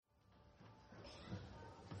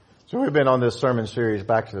So we've been on this sermon series,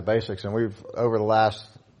 Back to the Basics, and we've, over the last,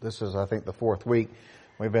 this is I think the fourth week,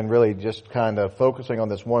 we've been really just kind of focusing on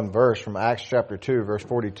this one verse from Acts chapter 2, verse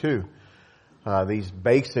 42. These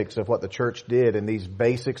basics of what the church did and these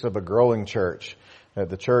basics of a growing church.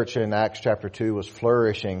 The church in Acts chapter 2 was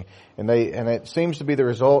flourishing, and it seems to be the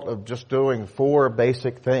result of just doing four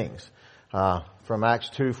basic things. From Acts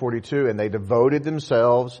 2:42, and they devoted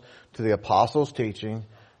themselves to the apostles' teaching,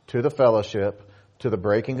 to the fellowship, to the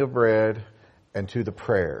breaking of bread, and to the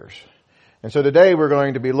prayers. And so today we're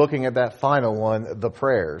going to be looking at that final one, the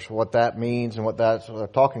prayers, what that means and what that's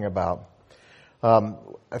talking about.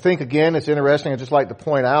 I think again it's interesting. I'd just like to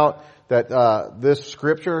point out that this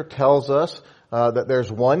scripture tells us that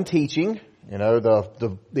there's one teaching,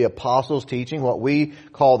 the apostles' teaching, what we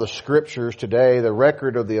call the scriptures today, the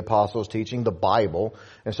record of the apostles' teaching, the Bible.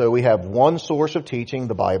 And so we have one source of teaching,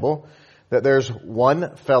 the Bible. That there's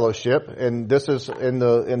one fellowship, and this is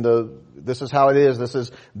this is how it is. This is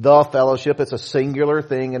the fellowship. It's a singular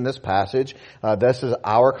thing in this passage. This is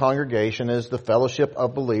our congregation, is the fellowship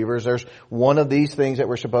of believers. There's one of these things that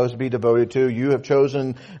we're supposed to be devoted to. You have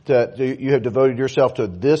devoted yourself to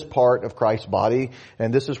this part of Christ's body,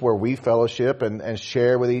 and this is where we fellowship and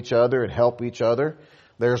share with each other and help each other.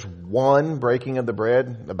 There's one breaking of the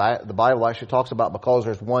bread. The Bible actually talks about because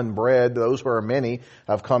there's one bread, those who are many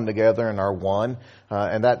have come together and are one.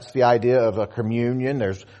 And that's the idea of a communion.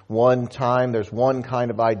 There's one time, there's one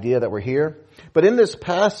kind of idea that we're here. But in this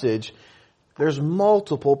passage, there's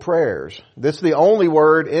multiple prayers. This is the only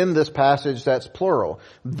word in this passage that's plural.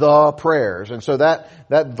 The prayers. And so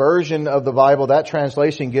that version of the Bible, that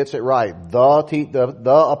translation gets it right.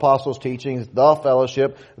 The apostles' teachings, the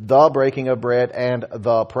fellowship, the breaking of bread, and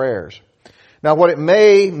the prayers. Now what it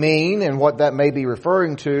may mean and what that may be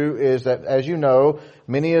referring to is that, as you know,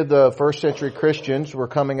 many of the first century Christians were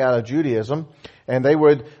coming out of Judaism, and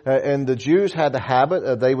and the Jews had the habit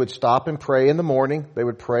of they would stop and pray in the morning, they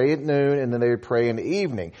would pray at noon, and then they would pray in the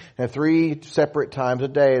evening. And 3 separate times a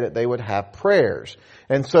day that they would have prayers.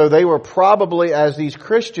 And so they were probably, as these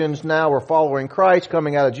Christians now were following Christ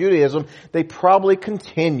coming out of Judaism, they probably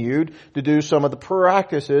continued to do some of the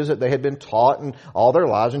practices that they had been taught in all their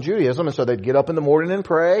lives in Judaism. And so they'd get up in the morning and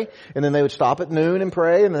pray, and then they would stop at noon and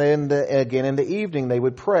pray, and then again in the evening they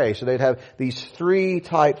would pray. So they'd have these 3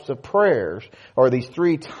 types of prayers, or these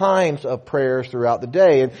 3 times of prayers throughout the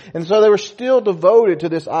day. And so they were still devoted to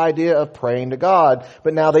this idea of praying to God,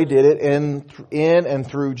 but now they did it in and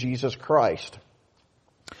through Jesus Christ.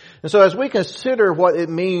 And so as we consider what it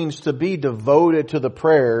means to be devoted to the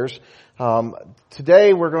prayers,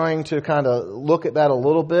 today we're going to kind of look at that a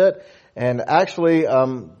little bit. And actually,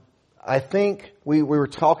 I think we were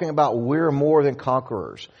talking about we're more than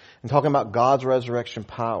conquerors, and talking about God's resurrection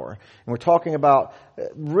power. And we're talking about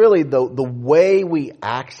really the way we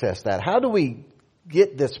access that. How do we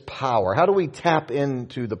get this power? How do we tap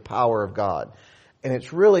into the power of God? And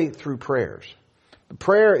it's really through prayers.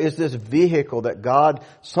 Prayer is this vehicle that God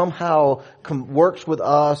somehow works with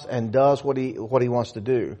us and does what He wants to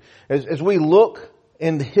do. As we look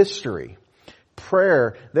in history,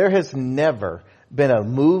 prayer, there has never been a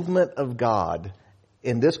movement of God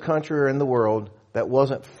in this country or in the world that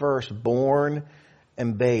wasn't first born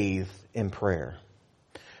and bathed in prayer.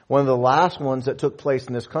 One of the last ones that took place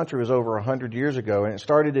in this country was over 100 years ago, and it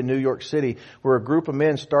started in New York City, where a group of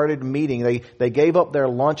men started meeting. They gave up their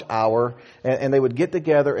lunch hour, and they would get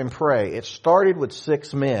together and pray. It started with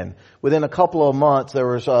 6 men. Within a couple of months, there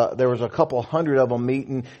was a couple hundred of them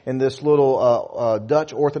meeting in this little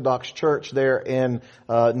Dutch Orthodox church there in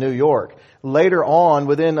New York. Later on,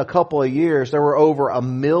 within a couple of years, there were over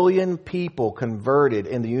 1 million people converted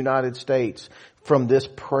in the United States from this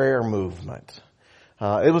prayer movement.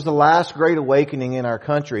 It was the last great awakening in our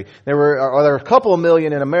country. There were a couple of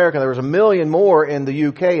million in America. There was 1 million more in the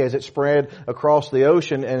UK as it spread across the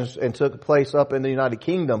ocean and took place up in the United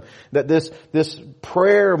Kingdom. That this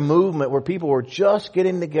prayer movement where people were just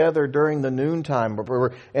getting together during the noontime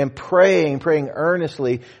and praying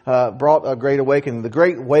earnestly, brought a great awakening. The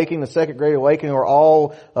Great Awakening, the Second Great Awakening, were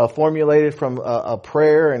all formulated from a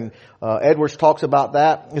prayer, and Edwards talks about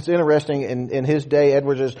that. It's interesting. In his day,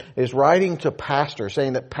 Edwards is writing to pastors,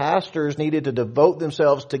 saying that pastors needed to devote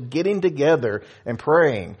themselves to getting together and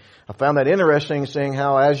praying. I found that interesting, seeing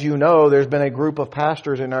how, as you know, there's been a group of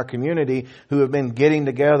pastors in our community who have been getting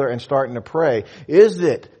together and starting to pray. Is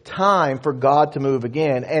it time for God to move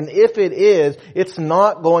again? And if it is, it's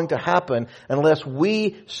not going to happen unless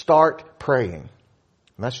we start praying.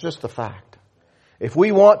 And that's just the fact. If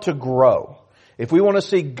we want to grow, if we want to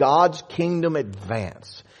see God's kingdom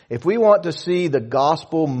advance, if we want to see the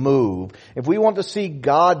gospel move, if we want to see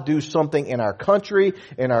God do something in our country,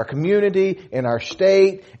 in our community, in our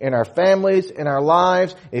state, in our families, in our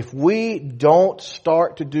lives, if we don't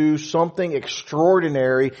start to do something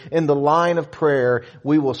extraordinary in the line of prayer,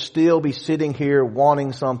 we will still be sitting here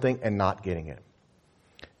wanting something and not getting it.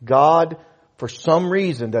 God, for some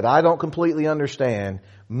reason that I don't completely understand,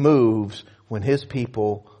 moves when His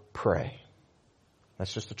people pray.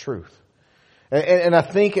 That's just the truth. And I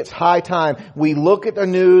think it's high time. We look at the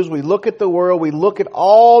news, we look at the world, we look at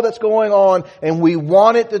all that's going on, and we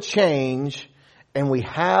want it to change, and we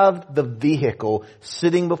have the vehicle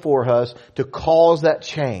sitting before us to cause that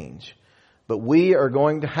change. But we are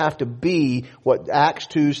going to have to be what Acts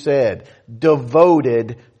 2 said,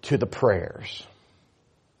 devoted to the prayers.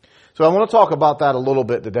 So I want to talk about that a little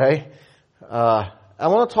bit today. I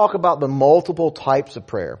want to talk about the multiple types of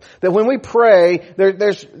prayer. That when we pray,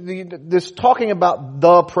 there's this talking about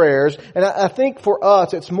the prayers. And I think for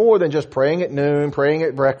us, it's more than just praying at noon, praying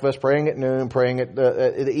at breakfast, praying at noon, praying at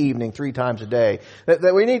the evening 3 times a day.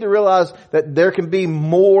 That we need to realize that there can be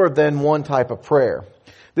more than one type of prayer.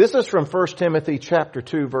 This is from 1 Timothy chapter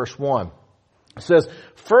 2, verse 1. It says,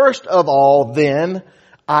 "First of all, then,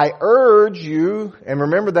 I urge you," and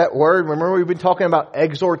remember that word, remember we've been talking about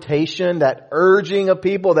exhortation, that urging of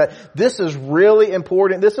people, that this is really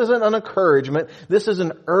important. This isn't an encouragement. This is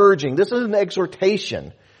an urging. This is an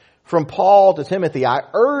exhortation from Paul to Timothy. "I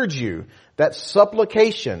urge you that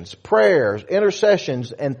supplications, prayers,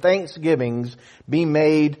 intercessions, and thanksgivings be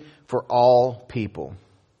made for all people."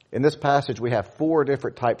 In this passage, we have 4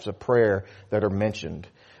 different types of prayer that are mentioned.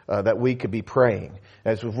 That we could be praying.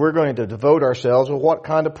 As if we're going to devote ourselves, well, what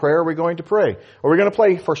kind of prayer are we going to pray? Are we going to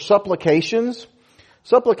pray for supplications?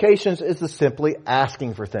 Supplications is simply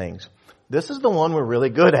asking for things. This is the one we're really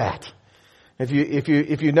good at. If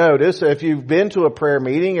you notice, if you've been to a prayer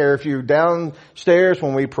meeting, or if you're downstairs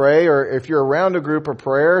when we pray, or if you're around a group of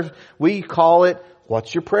prayers, we call it,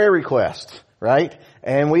 "What's your prayer request?" Right?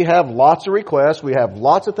 And we have lots of requests. We have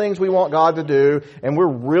lots of things we want God to do. And we're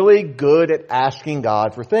really good at asking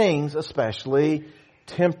God for things, especially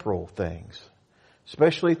temporal things.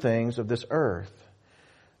 Especially things of this earth.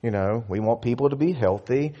 You know, we want people to be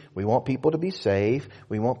healthy. We want people to be safe.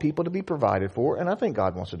 We want people to be provided for. And I think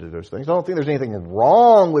God wants to do those things. I don't think there's anything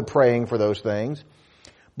wrong with praying for those things.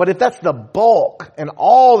 But if that's the bulk and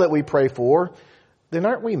all that we pray for, then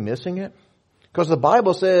aren't we missing it? Because the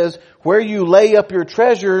Bible says, "Where you lay up your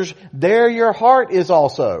treasures, there your heart is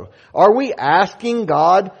also." Are we asking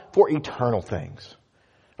God for eternal things?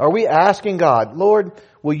 Are we asking God, "Lord,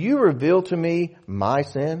 will you reveal to me my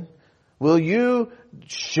sin? Will you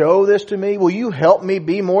show this to me? Will you help me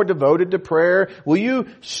be more devoted to prayer? Will you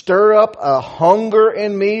stir up a hunger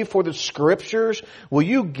in me for the Scriptures? Will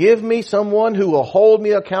you give me someone who will hold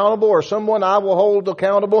me accountable, or someone I will hold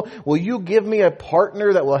accountable? Will you give me a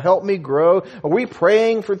partner that will help me grow?" Are we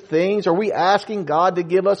praying for things? Are we asking God to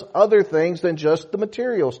give us other things than just the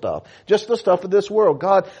material stuff? Just the stuff of this world.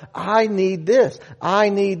 "God, I need this. I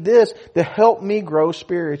need this to help me grow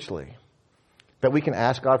spiritually." That we can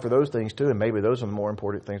ask God for those things too, and maybe those are the more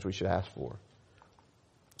important things we should ask for.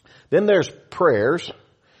 Then there's prayers,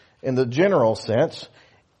 in the general sense,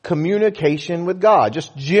 communication with God.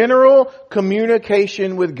 Just general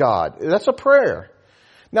communication with God. That's a prayer.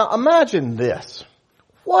 Now imagine this.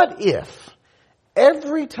 What if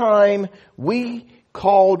every time we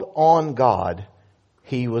called on God,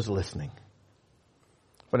 He was listening?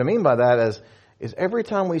 What I mean by that is every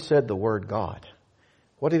time we said the word God,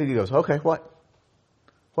 what if He goes, "Okay, what?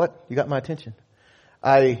 What? You got my attention."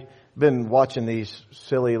 I've been watching these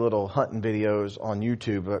silly little hunting videos on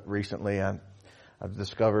YouTube recently. I've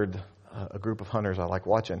discovered a group of hunters I like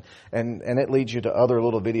watching. And it leads you to other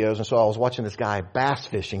little videos. And so I was watching this guy bass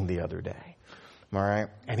fishing the other day. All right.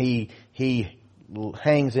 And he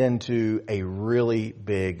hangs into a really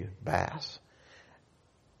big bass.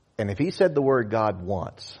 And if he said the word God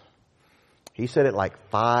once, he said it like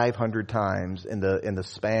 500 times in the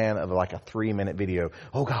span of like a 3-minute video.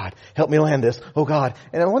 "Oh God, help me land this. Oh God."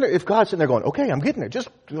 And I wonder if God's sitting there going, "Okay, I'm getting it. Just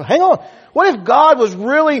hang on." What if God was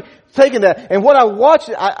really taking that? And what I watched,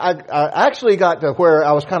 I actually got to where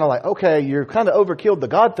I was kind of like, "Okay, you're kind of overkilled the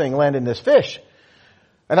God thing landing this fish."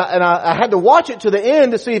 And I had to watch it to the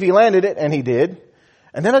end to see if he landed it, and he did.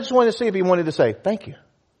 And then I just wanted to see if he wanted to say, "Thank you."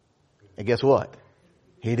 And guess what?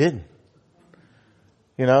 He didn't.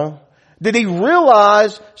 You know? Did he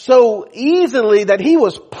realize so easily that he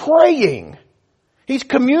was praying? He's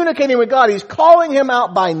communicating with God. He's calling Him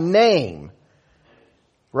out by name.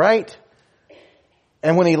 Right?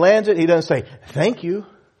 And when he lands it, he doesn't say, "Thank you."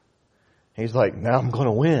 He's like, "Now I'm going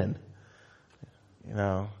to win." You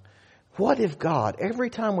know. What if God, every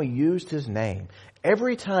time we used His name,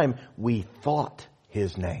 every time we thought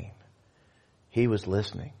His name, He was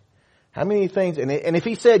listening? How many things, and if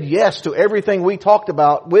He said yes to everything we talked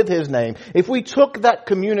about with His name, if we took that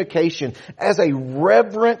communication as a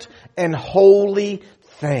reverent and holy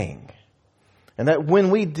thing, and that when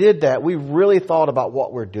we did that, we really thought about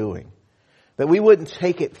what we're doing, that we wouldn't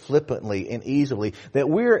take it flippantly and easily, that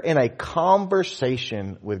we're in a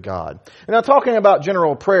conversation with God. And now talking about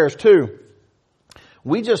general prayers too,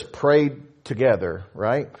 we just prayed together,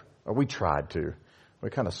 right? Or we tried to. We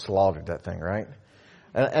kind of slaughtered that thing, right?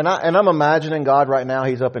 And I'm imagining God right now,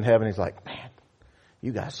 He's up in heaven. He's like, man,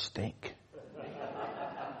 you guys stink.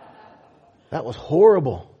 That was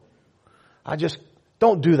horrible.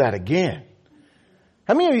 Don't do that again.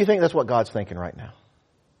 How many of you think that's what God's thinking right now?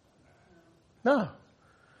 No.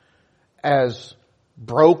 As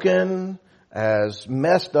broken, as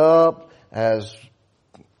messed up, as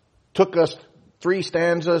took us 3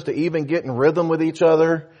 stanzas to even get in rhythm with each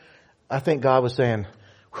other, I think God was saying,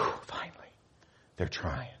 finally, they're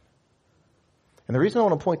trying. And the reason I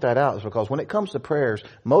want to point that out is because when it comes to prayers,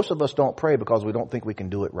 most of us don't pray because we don't think we can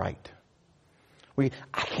do it right.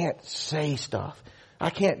 I can't say stuff.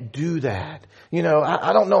 I can't do that.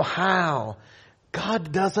 I don't know how.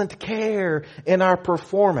 God doesn't care in our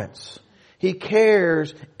performance. He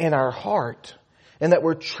cares in our heart and that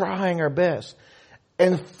we're trying our best.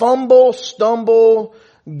 And fumble, stumble,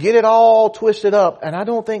 get it all twisted up. And I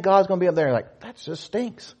don't think God's going to be up there like, that just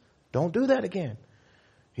stinks. Don't do that again.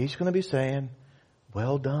 He's going to be saying,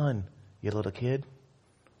 well done, you little kid.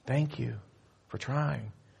 Thank you for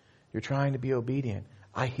trying. You're trying to be obedient.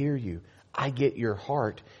 I hear you. I get your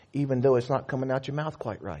heart, even though it's not coming out your mouth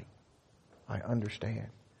quite right. I understand.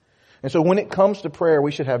 And so when it comes to prayer,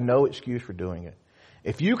 we should have no excuse for doing it.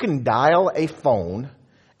 If you can dial a phone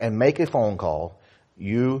and make a phone call,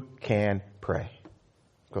 you can pray.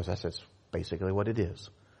 Because that's basically what it is.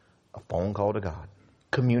 A phone call to God.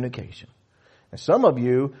 Communication. And some of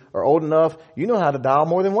you are old enough, you know how to dial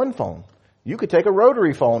more than one phone. You could take a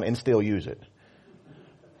rotary phone and still use it.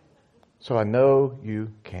 So I know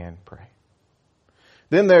you can pray.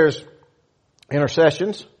 Then there's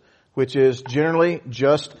intercessions, which is generally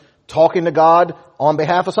just talking to God on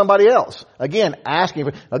behalf of somebody else. Again,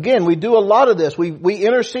 asking. Again, we do a lot of this. We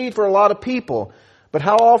intercede for a lot of people. But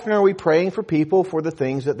how often are we praying for people for the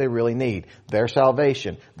things that they really need? Their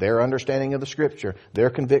salvation, their understanding of the Scripture, their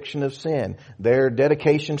conviction of sin, their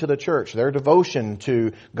dedication to the church, their devotion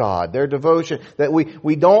to God, their devotion. That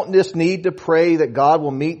we don't just need to pray that God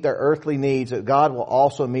will meet their earthly needs, that God will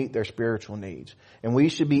also meet their spiritual needs. And we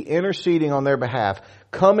should be interceding on their behalf,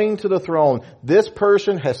 coming to the throne. This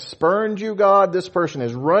person has spurned you, God. This person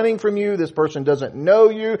is running from you. This person doesn't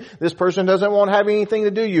know you. This person doesn't want to have anything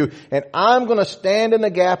to do you. And I'm going to stand in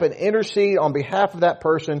the gap and intercede on behalf of that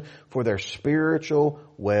person for their spiritual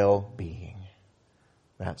well-being.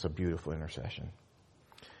 That's a beautiful intercession.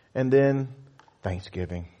 And then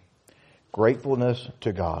thanksgiving. Gratefulness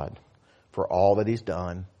to God for all that He's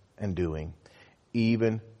done and doing,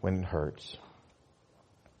 even when it hurts.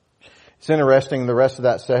 It's interesting, the rest of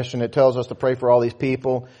that session, it tells us to pray for all these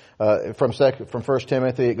people. From 1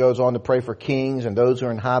 Timothy, it goes on to pray for kings and those who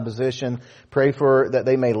are in high position. Pray for that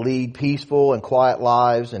they may lead peaceful and quiet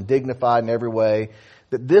lives and dignified in every way.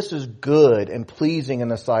 That this is good and pleasing in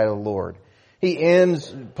the sight of the Lord.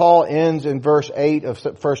 Paul ends in verse 8 of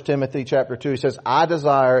 1 Timothy chapter 2. He says, I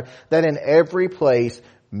desire that in every place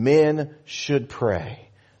men should pray,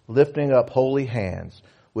 lifting up holy hands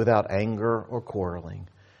without anger or quarreling.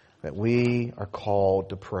 That we are called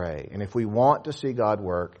to pray. And if we want to see God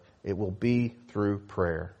work, it will be through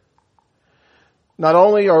prayer. Not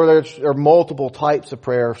only are there multiple types of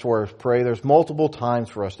prayer for us to pray, there's multiple times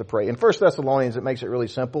for us to pray. In 1 Thessalonians, it makes it really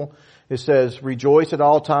simple. It says, rejoice at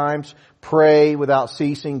all times, pray without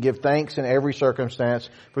ceasing, give thanks in every circumstance,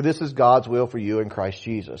 for this is God's will for you in Christ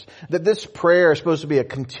Jesus. That this prayer is supposed to be a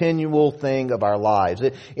continual thing of our lives.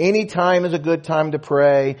 Any time is a good time to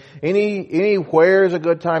pray. Anywhere is a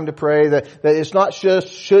good time to pray. That it's not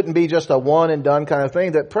shouldn't be just a one and done kind of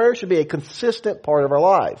thing. That prayer should be a consistent part of our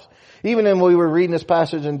lives. Even when we were reading this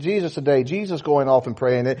passage in Jesus today, Jesus going off and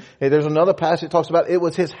praying, there's another passage that talks about it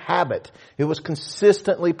was his habit. It was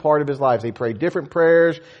consistently part of his life. He prayed different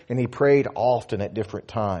prayers and he prayed often at different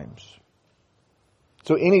times.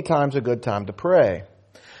 So any time's a good time to pray.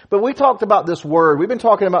 But we talked about this word. We've been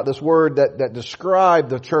talking about this word that described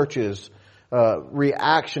the church's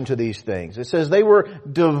reaction to these things. It says they were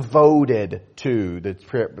devoted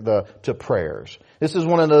to prayers. This is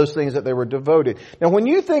one of those things that they were devoted. Now, when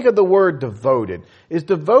you think of the word devoted, is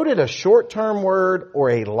devoted a short-term word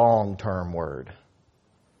or a long-term word?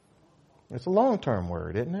 It's a long-term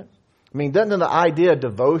word, isn't it? I mean, doesn't the idea of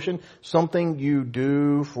devotion something you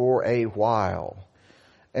do for a while?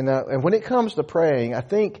 And when it comes to praying, I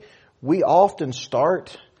think we often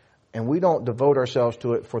start and we don't devote ourselves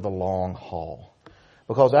to it for the long haul.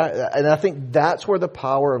 Because I think that's where the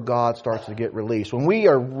power of God starts to get released. When we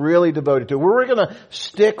are really devoted to it, we're going to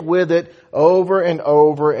stick with it over and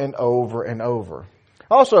over and over and over.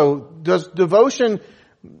 Also, does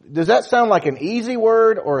that sound like an easy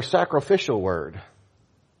word or a sacrificial word?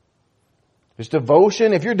 Is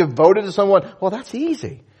devotion, if you're devoted to someone, well, that's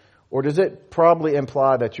easy. Or does it probably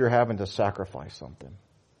imply that you're having to sacrifice something?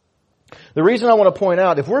 The reason I want to point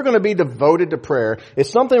out, if we're going to be devoted to prayer, it's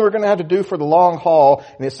something we're going to have to do for the long haul,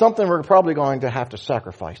 and it's something we're probably going to have to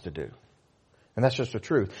sacrifice to do. And that's just the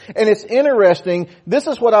truth. And it's interesting, this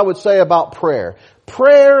is what I would say about prayer.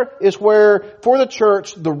 Prayer is where, for the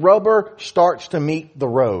church, the rubber starts to meet the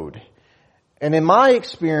road. And in my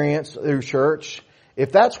experience through church,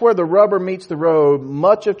 if that's where the rubber meets the road,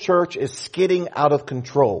 much of church is skidding out of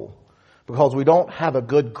control because we don't have a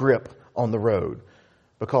good grip on the road.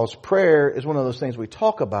 Because prayer is one of those things we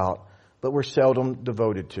talk about, but we're seldom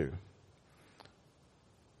devoted to.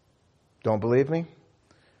 Don't believe me?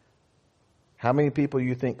 How many people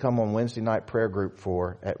you think come on Wednesday night prayer group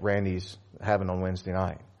at Randy's having on Wednesday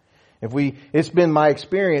night? It's been my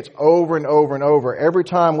experience over and over and over. Every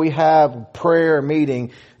time we have prayer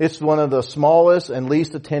meeting, it's one of the smallest and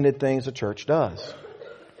least attended things the church does.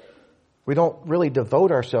 We don't really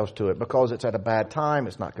devote ourselves to it because it's at a bad time.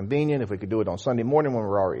 It's not convenient. If we could do it on Sunday morning when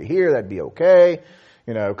we're already here, that'd be okay.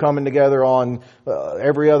 Coming together on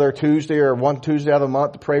every other Tuesday or one Tuesday out of the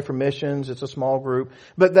month to pray for missions. It's a small group.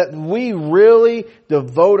 But that we really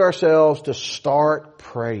devote ourselves to start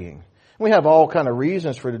praying. We have all kind of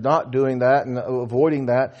reasons for not doing that and avoiding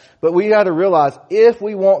that. But we got to realize if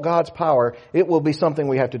we want God's power, it will be something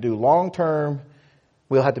we have to do long term.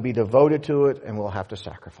 We'll have to be devoted to it, and we'll have to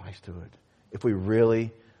sacrifice to it if we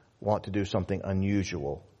really want to do something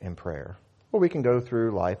unusual in prayer. Or we can go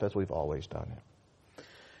through life as we've always done it.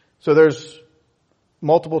 So there's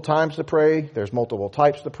multiple times to pray, there's multiple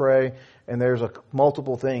types to pray, and there's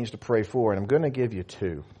multiple things to pray for. And I'm going to give you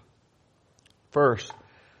two. First,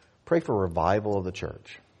 pray for revival of the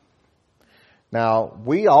church. Now,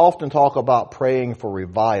 we often talk about praying for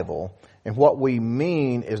revival, and what we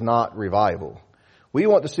mean is not revival. We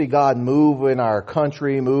want to see God move in our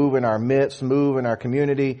country, move in our midst, move in our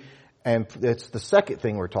community. And it's the second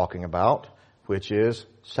thing we're talking about, which is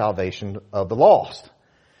salvation of the lost.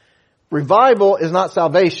 Revival is not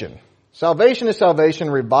salvation. Salvation is salvation.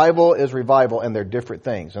 Revival is revival. And they're different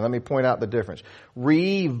things. And let me point out the difference.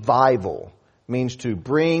 Revival means to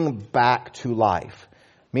bring back to life.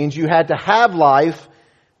 Means you had to have life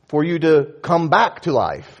for you to come back to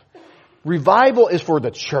life. Revival is for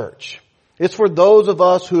the church. It's for those of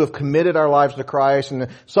us who have committed our lives to Christ and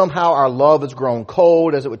somehow our love has grown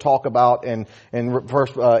cold, as it would talk about in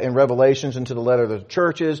Revelations into the letter to the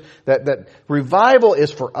churches, that revival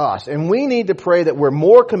is for us. And we need to pray that we're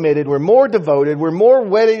more committed, we're more devoted, we're more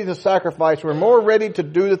ready to sacrifice, we're more ready to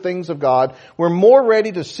do the things of God, we're more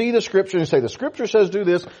ready to see the Scripture and say, the Scripture says do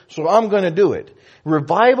this, so I'm going to do it.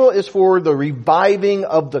 Revival is for the reviving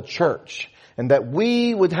of the church. And that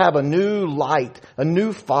we would have a new light, a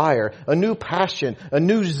new fire, a new passion, a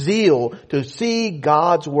new zeal to see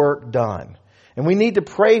God's work done. And we need to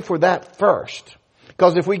pray for that first.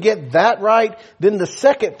 Because if we get that right, then the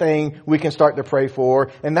second thing we can start to pray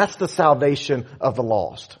for, and that's the salvation of the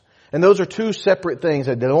lost. And those are two separate things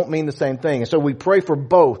that don't mean the same thing. And so we pray for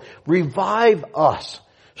both. Revive us.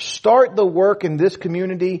 Start the work in this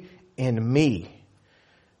community in me.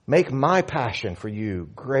 Make my passion for you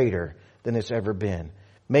greater than it's ever been.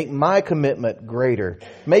 Make my commitment greater.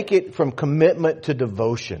 Make it from commitment to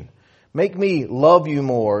devotion. Make me love you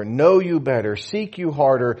more, know you better, seek you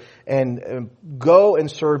harder, and go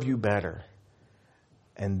and serve you better.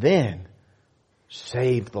 And then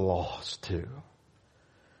save the lost too.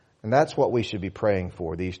 And that's what we should be praying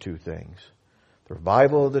for, these two things. The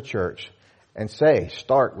revival of the church. And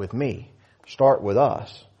start with me. Start with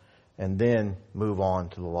us. And then move on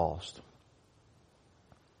to the lost.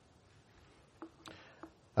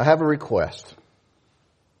 I have a request.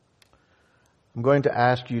 I'm going to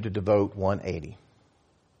ask you to devote 180.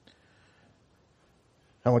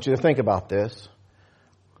 I want you to think about this.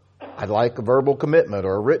 I'd like a verbal commitment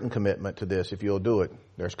or a written commitment to this if you'll do it.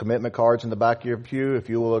 There's commitment cards in the back of your pew. If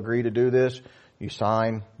you will agree to do this, you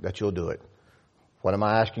sign that you'll do it. What am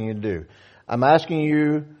I asking you to do? I'm asking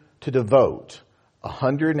you to devote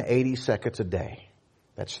 180 seconds a day.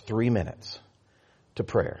 That's 3 minutes to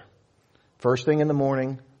prayer. First thing in the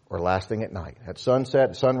morning or last thing at night, at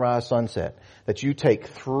sunset, sunrise, sunset, that you take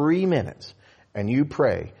 3 minutes and you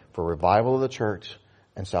pray for revival of the church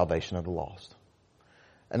and salvation of the lost.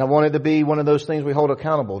 And I want it to be one of those things we hold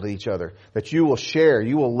accountable to each other, that you will share,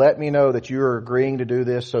 you will let me know that you're agreeing to do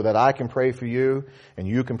this so that I can pray for you and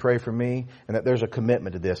you can pray for me, and that there's a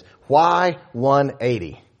commitment to this. Why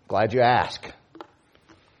 180? Glad you asked.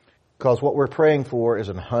 Because what we're praying for is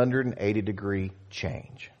a 180-degree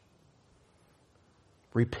change.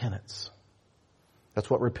 Repentance. That's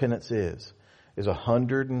what repentance is a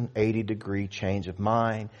 180-degree change of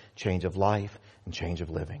mind, change of life, and change of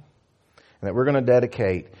living. And that we're going to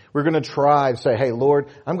dedicate, we're going to try to say, hey, Lord,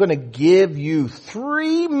 I'm going to give you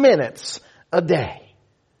 3 minutes a day,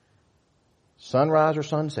 sunrise or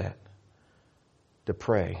sunset, to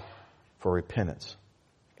pray for repentance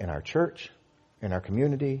in our church, in our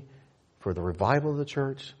community, for the revival of the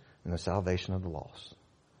church, and the salvation of the lost.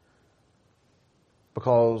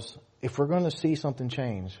 Because if we're going to see something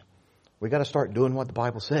change, we got to start doing what the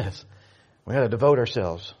Bible says. We got to devote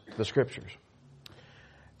ourselves to the Scriptures.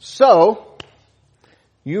 So,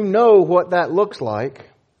 you know what that looks like.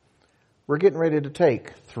 We're getting ready to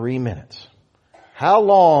take 3 minutes. How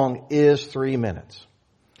long is 3 minutes?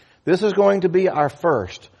 This is going to be our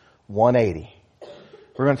first 180.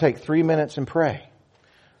 We're going to take 3 minutes and pray.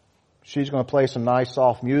 She's going to play some nice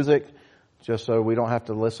soft music just so we don't have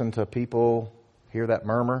to listen to people hear that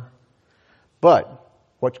murmur. But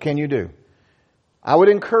what can you do? I would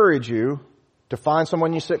encourage you to find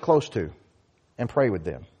someone you sit close to and pray with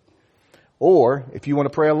them. Or if you want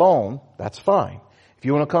to pray alone, that's fine. If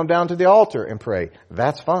you want to come down to the altar and pray,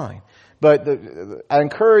 that's fine. But I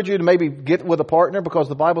encourage you to maybe get with a partner, because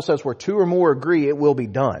the Bible says where 2 or more agree, it will be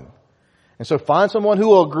done. And so find someone who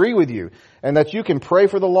will agree with you, and that you can pray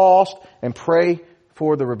for the lost and pray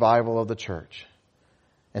for the revival of the church.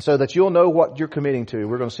 And so that you'll know what you're committing to.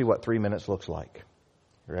 We're going to see what 3 minutes looks like.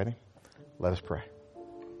 You ready? Let us pray.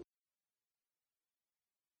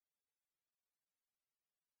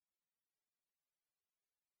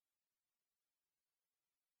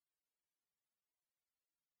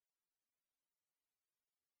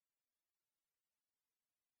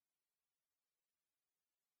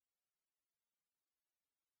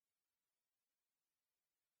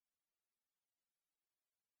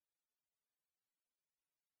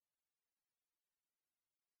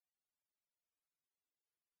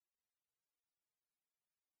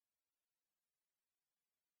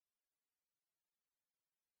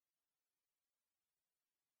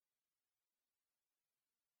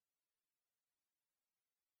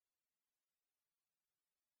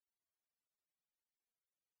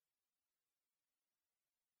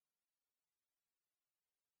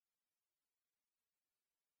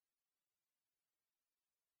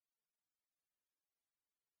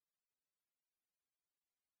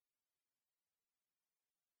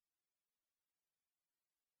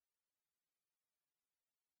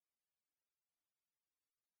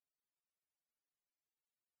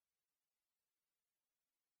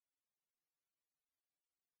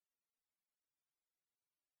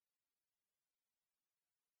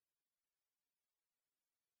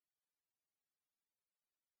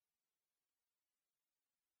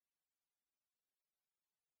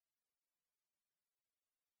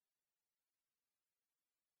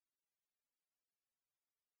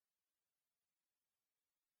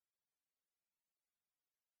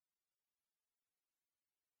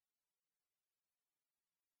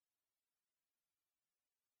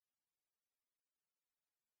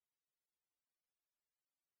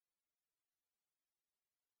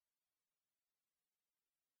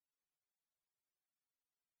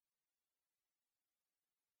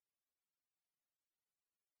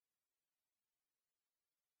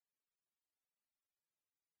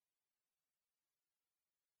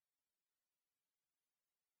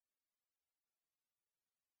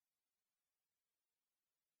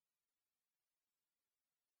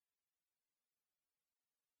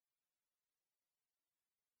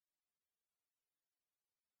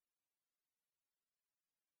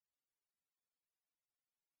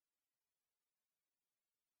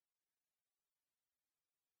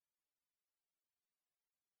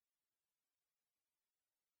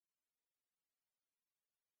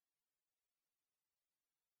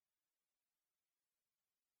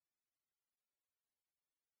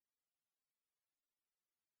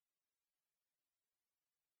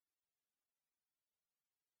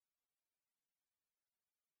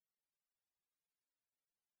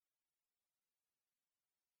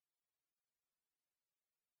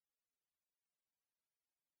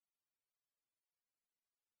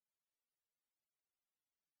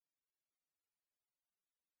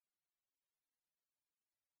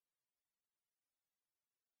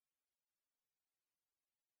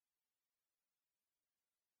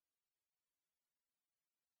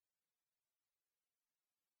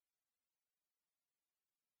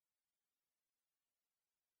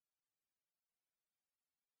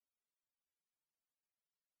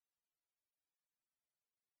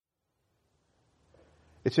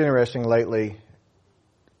 It's interesting lately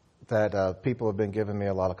that people have been giving me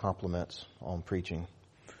a lot of compliments on preaching.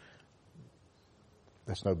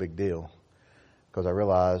 That's no big deal, because I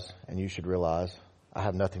realize, and you should realize, I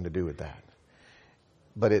have nothing to do with that.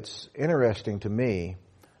 But it's interesting to me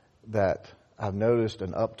that I've noticed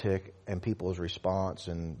an uptick in people's response,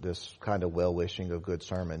 and this kind of well-wishing of good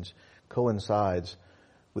sermons coincides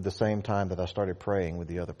with the same time that I started praying with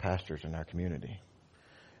the other pastors in our community,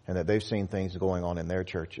 and that they've seen things going on in their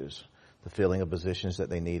churches, the filling of positions that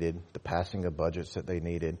they needed, the passing of budgets that they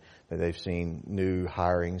needed, that they've seen new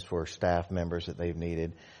hirings for staff members that they've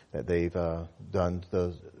needed, that they've done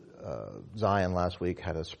the Zion last week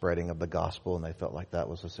had a spreading of the gospel, and they felt like that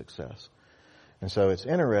was a success. And so it's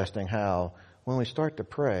interesting how when we start to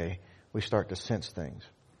pray, we start to sense things.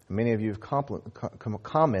 Many of you have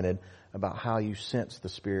commented about how you sense the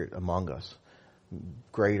Spirit among us,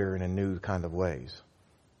 greater and in new kind of ways.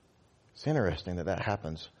 It's interesting that that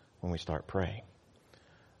happens when we start praying.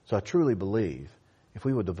 So I truly believe if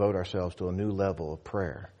we would devote ourselves to a new level of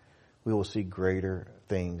prayer, we will see greater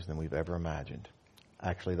things than we've ever imagined.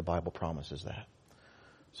 Actually, the Bible promises that.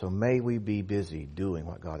 So may we be busy doing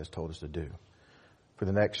what God has told us to do. For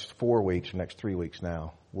the next 4 weeks, next 3 weeks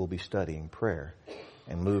now, we'll be studying prayer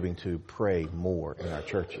and moving to pray more in our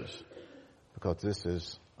churches, because this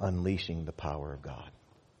is unleashing the power of God.